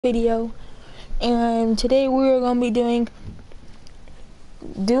Video, and today we're gonna be doing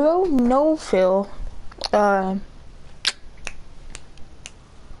duo no fill what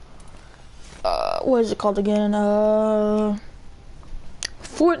is it called again,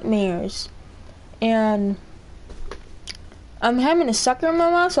 Fort Myers. And I'm having a sucker in my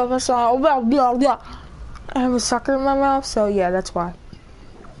mouth, so if I saw I have a sucker in my mouth, so yeah, that's why.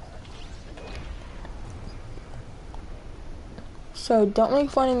 So don't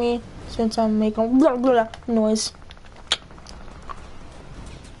make fun of me since I'm making noise.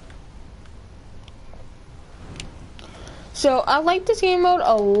 So I like this game mode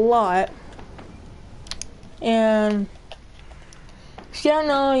a lot, and if you don't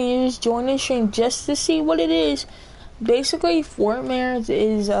know, you just join the stream just to see what it is. Basically, Fort Myers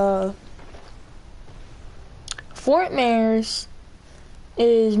is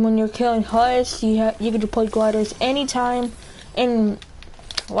when you're killing huts. You get to play gliders anytime. And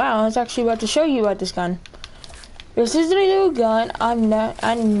wow, I was actually about to show you about this gun. This is a new gun. I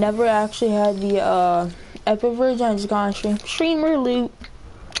never actually had the epic version. I just got on streamer loot,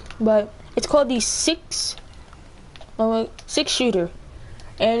 but it's called the six shooter,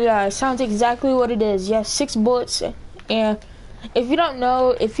 and it sounds exactly what it is. Yes, 6 bullets. And if you don't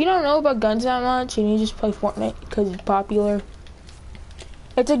know about guns that much, and you just play Fortnite because it's popular,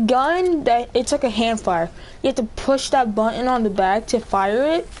 it's a gun it's like a hand fire. You have to push that button on the back to fire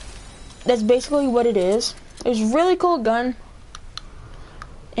it. That's basically what it is. It's a really cool gun.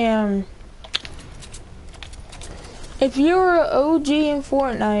 And if you're an OG in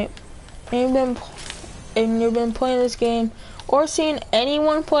Fortnite and you've been playing this game or seen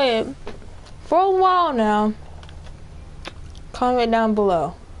anyone play it for a while now, comment down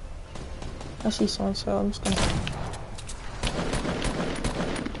below. I see someone, so I'm just gonna...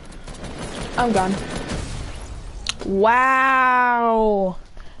 I'm gone. Wow.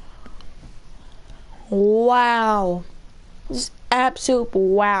 Wow. Just absolute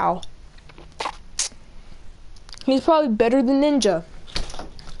wow. He's probably better than Ninja.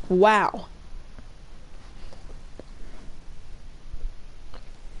 Wow.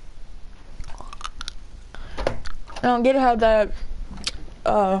 I don't get how that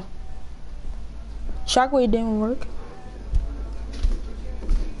shockwave didn't work.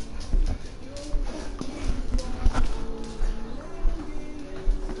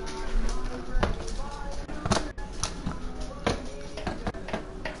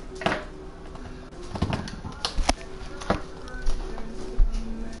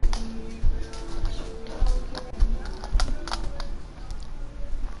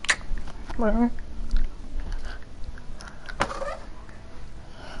 Whatever.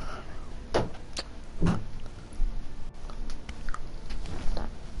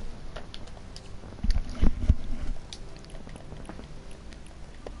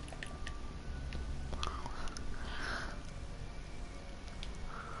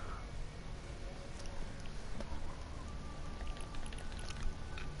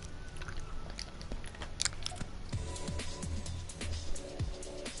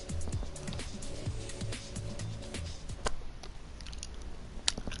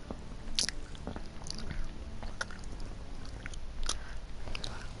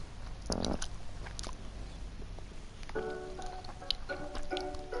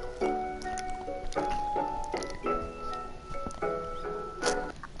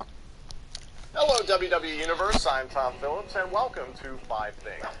 WW Universe, I'm Tom Phillips, and welcome to 5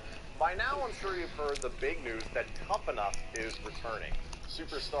 Things. By now, I'm sure you've heard the big news that Tough Enough is returning.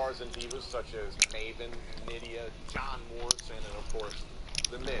 Superstars and divas such as Maven, Nydia, John Morrison, and of course,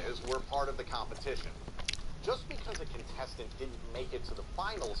 The Miz were part of the competition. Just because a contestant didn't make it to the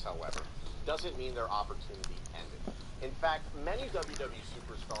finals, however, doesn't mean their opportunity ended. In fact, many WWE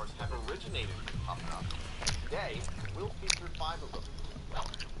superstars have originated from Tough Enough, and today, we'll feature 5 of them.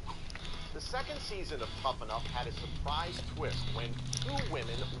 The second season of Tough Enough had a surprise twist when 2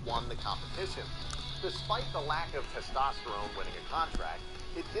 women won the competition. Despite the lack of testosterone winning a contract,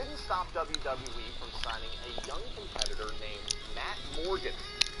 it didn't stop WWE from signing a young competitor named Matt Morgan.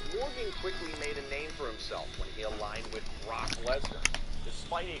 Morgan quickly made a name for himself when he aligned with Brock Lesnar.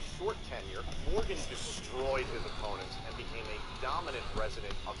 Despite a short tenure, Morgan destroyed his opponents and became a dominant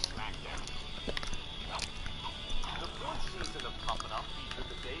resident of SmackDown. The 4th season of Tough Enough featured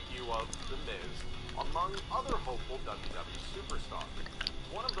the debut of The Miz, among other hopeful WWE superstars.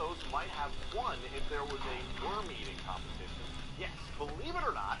 One of those might have won if there was a worm-eating competition. Yes, believe it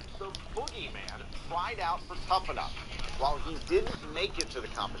or not, the Boogeyman tried out for Tough Enough. While he didn't make it to the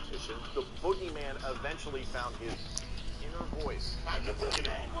competition, the Boogeyman eventually found his inner voice. I'm the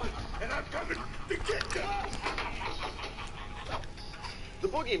Boogeyman, and I'm coming to get you! The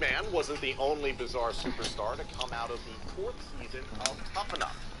Boogeyman wasn't the only bizarre superstar to come out of the 4th season of Tough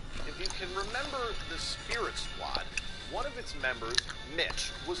Enough. If you can remember the Spirit Squad, one of its members,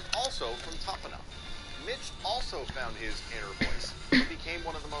 Mitch, was also from Tough Enough. Mitch also found his inner voice and became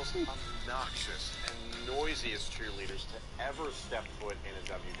one of the most obnoxious and noisiest cheerleaders to ever step foot in a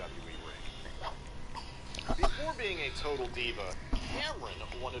WWE ring. Before being a total diva, Cameron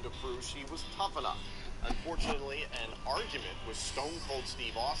wanted to prove she was tough enough. Unfortunately, an argument with Stone Cold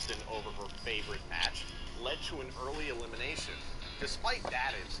Steve Austin over her favorite match led to an early elimination. Despite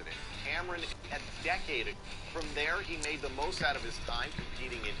that incident, Cameron, a decade ago, from there he made the most out of his time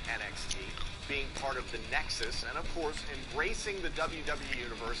competing in NXT, being part of the Nexus, and of course embracing the WWE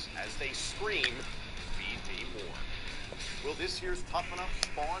Universe as they scream, "Feed me more." Will this year's Tough Enough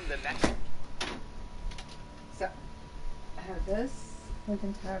spawn the next? So, I have this. We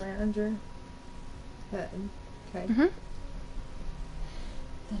can tie around your head. Okay. Mm-hmm.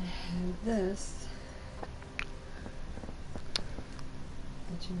 Then I have this.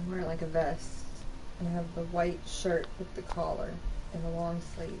 That you can wear like a vest. And I have the white shirt with the collar and the long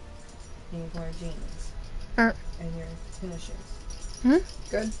sleeve. And you can wear jeans. And your tennis shoes. Hmm?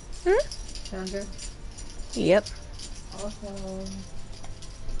 Good? Hmm? Sound good? Yep. Awesome.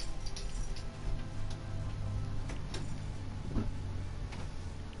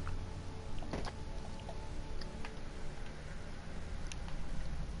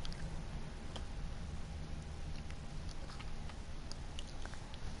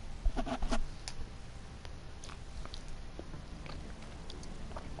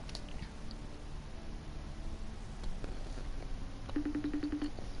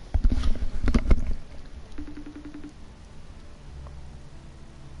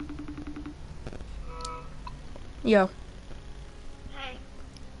 Yo. Hey.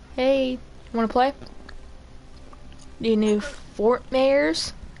 Hey. Wanna play? The new Fort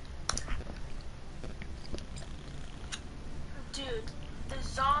Mayors? Dude, the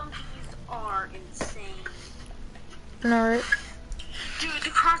zombies are insane. Alright. Dude, the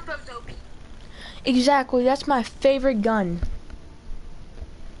crossbow's OP. Exactly, that's my favorite gun.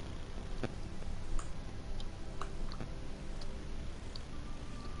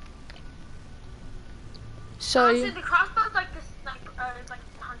 So Honestly, the crossbow's like the sniper, like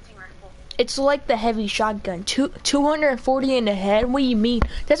the hunting rifle. it's like the heavy shotgun. 240 in the head? What do you mean?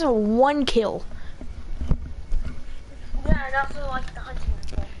 That's a 1 kill. Yeah, and also like the hunting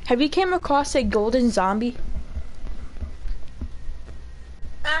rifle. Have you came across a golden zombie?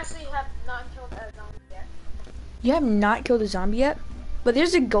 I actually have not killed a zombie yet. You have not killed a zombie yet? But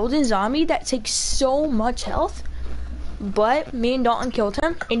there's a golden zombie that takes so much health. But me and Dalton killed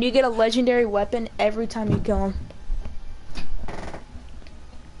him, and you get a legendary weapon every time you kill him.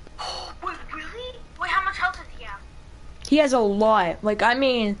 Wait, really? Wait, how much health does he have? He has a lot. Like, I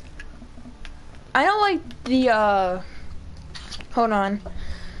mean, I don't like the, hold on.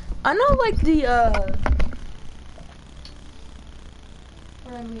 I don't like the,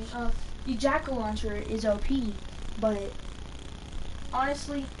 what I mean, the jackal launcher is OP, but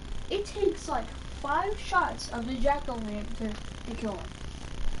honestly, it takes like 5 shots of the jackal lantern to kill him.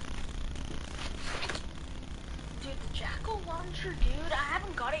 Dude, the jackal launcher, dude, I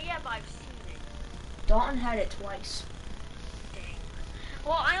haven't got it yet, but I've seen it. Dalton had it twice. Dang.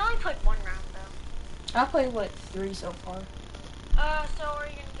 Well, I only played 1 round though. I played like 3 so far. So are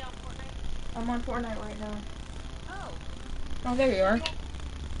you gonna get on Fortnite? I'm on Fortnite right now. Oh. Oh, there you are. Do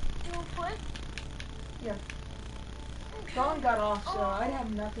you want to play? Yeah. Okay. Dalton got off, so Oh. I'd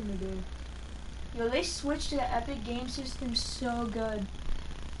have nothing to do. Yo, they switched to the Epic Game System so good.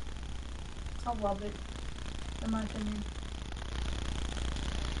 I love it, in my opinion.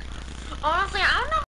 Honestly, I don't know